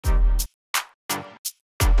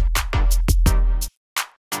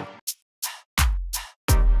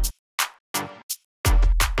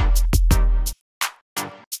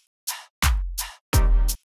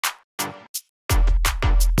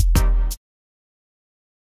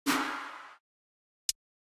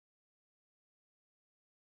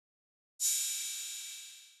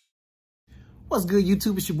What's good,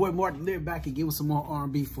 YouTube? It's your boy Marc, Delyric, back again with some more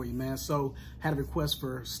R&B for you, man. So, had a request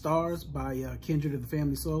for Stars by Kindred of the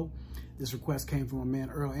Family Soul. This request came from my man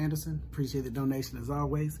Earl Anderson. Appreciate the donation as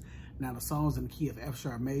always. Now, the song's in the key of F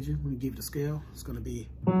sharp major. Let me give you the scale. It's going to be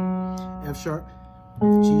F sharp,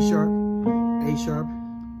 G sharp, A sharp,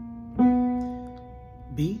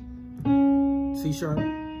 B, C sharp,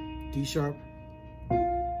 D sharp,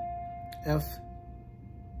 F,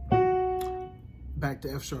 back to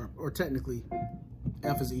F sharp, or technically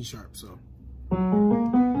F is E sharp, so. All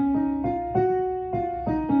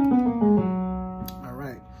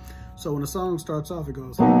right, so when the song starts off, it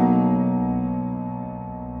goes.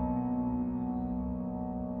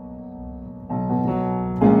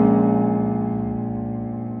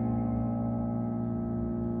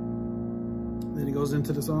 Then it goes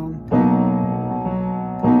into the song.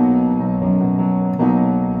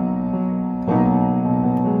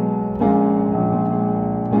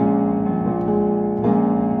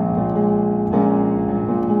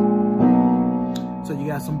 You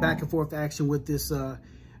got some back and forth action with this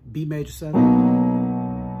B major 7.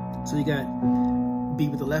 So you got B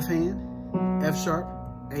with the left hand, F sharp,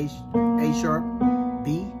 A sharp,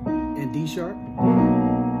 B, and D sharp.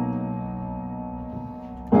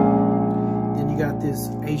 Then you got this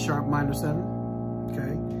A sharp minor 7,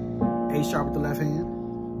 okay? A sharp with the left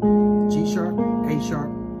hand, G sharp, A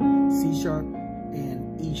sharp, C sharp,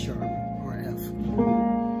 and E sharp, or F,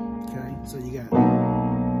 okay? So you got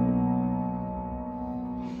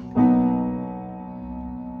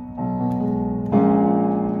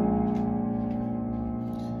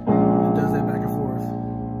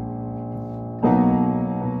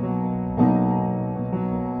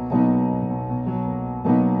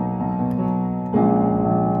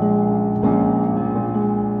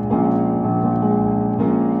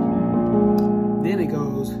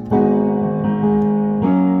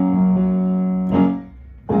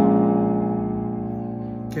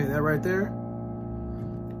okay, that right there,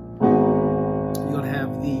 you're gonna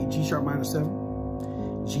have the G sharp minor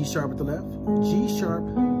 7, G sharp at the left, G sharp,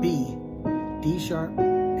 B, D sharp,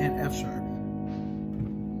 and F sharp.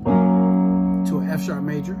 To an F sharp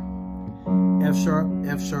major, F sharp,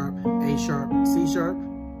 A sharp, C sharp,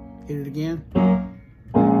 hit it again.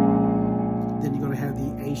 Then you're gonna have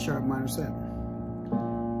the A sharp minor 7,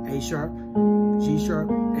 A sharp, G sharp,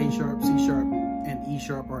 A sharp, C sharp, and E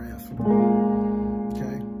sharp or F.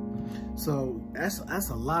 Okay, so that's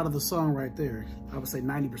a lot of the song right there. I would say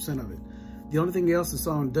 90% of it. The only thing else the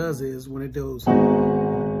song does is when it does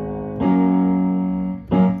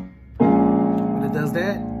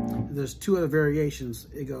that, there's two other variations.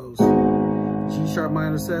 It goes G sharp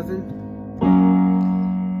minor 7,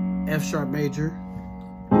 F sharp major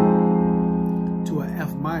to a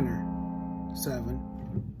F minor 7.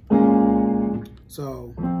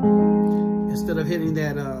 So instead of hitting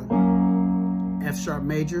that F sharp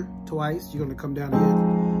major twice, you're gonna come down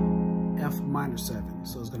and hit F minor 7.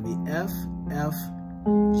 So it's gonna be F, F,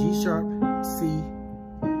 G sharp, C,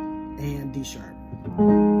 and D sharp.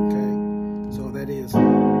 Okay, so that is.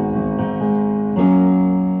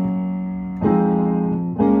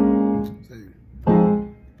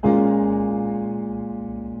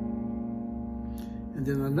 And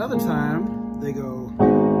then another time they go.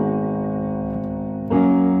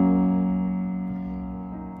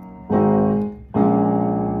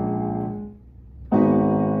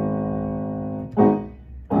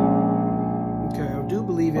 I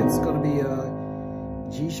believe it's going to be a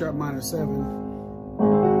G sharp minor 7,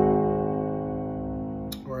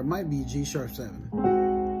 or it might be G sharp 7.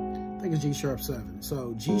 I think it's G sharp 7.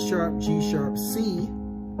 So G sharp, C,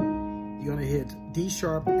 you're going to hit D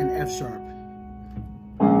sharp and F sharp.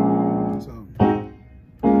 So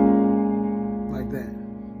like that.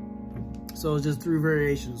 So it's just 3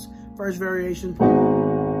 variations. First variation.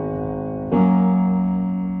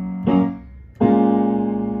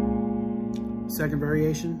 Second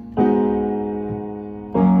variation.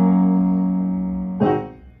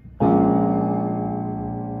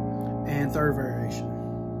 And third variation.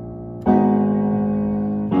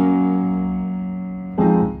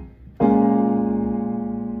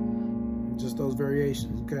 Just those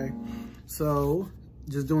variations, okay? So,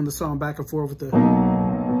 just doing the song back and forth with the...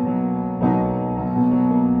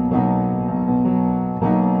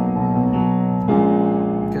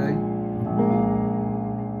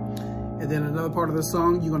 Then another part of the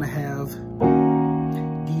song, you're gonna have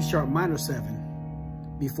D sharp minor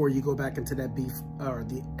 7 before you go back into that B or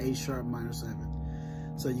the A sharp minor 7.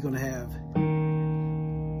 So you're gonna have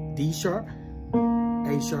D sharp,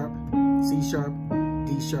 A sharp, C sharp,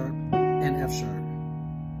 D sharp, and F sharp.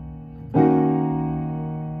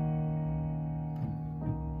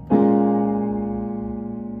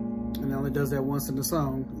 only does that once in the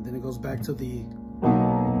song, and then it goes back to the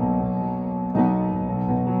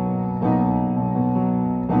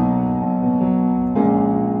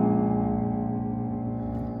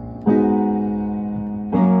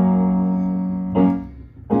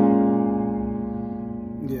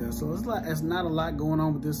so it's not a lot going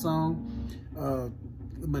on with this song.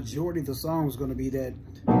 The majority of the song is going to be that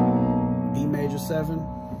B major 7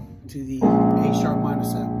 to the A sharp minor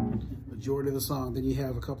 7. Majority of the song. Then you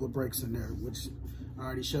have a couple of breaks in there, which I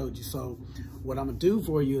already showed you. So what I'm gonna do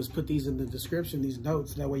for you is put these in the description, these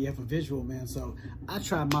notes. That way you have a visual, man. So I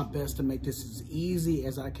try my best to make this as easy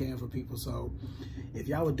as I can for people. So if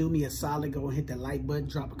y'all would do me a solid, go and hit that like button,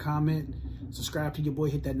 drop a comment, subscribe to your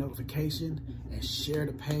boy, hit that notification, and share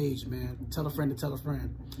the page, man. Tell a friend to tell a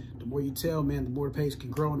friend. The more you tell, man, the more the page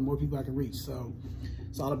can grow and the more people I can reach. So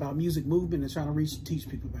it's all about music movement and trying to reach and teach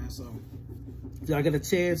people, man. So if y'all get a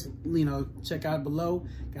chance, you know, check out below.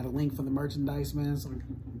 Got a link for the merchandise, man. So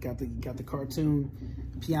got the cartoon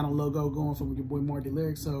piano logo going from your boy Marc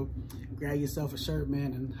Delyric. So grab yourself a shirt,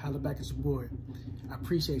 man, and holler back at your boy. I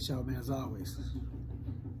appreciate y'all, man, as always.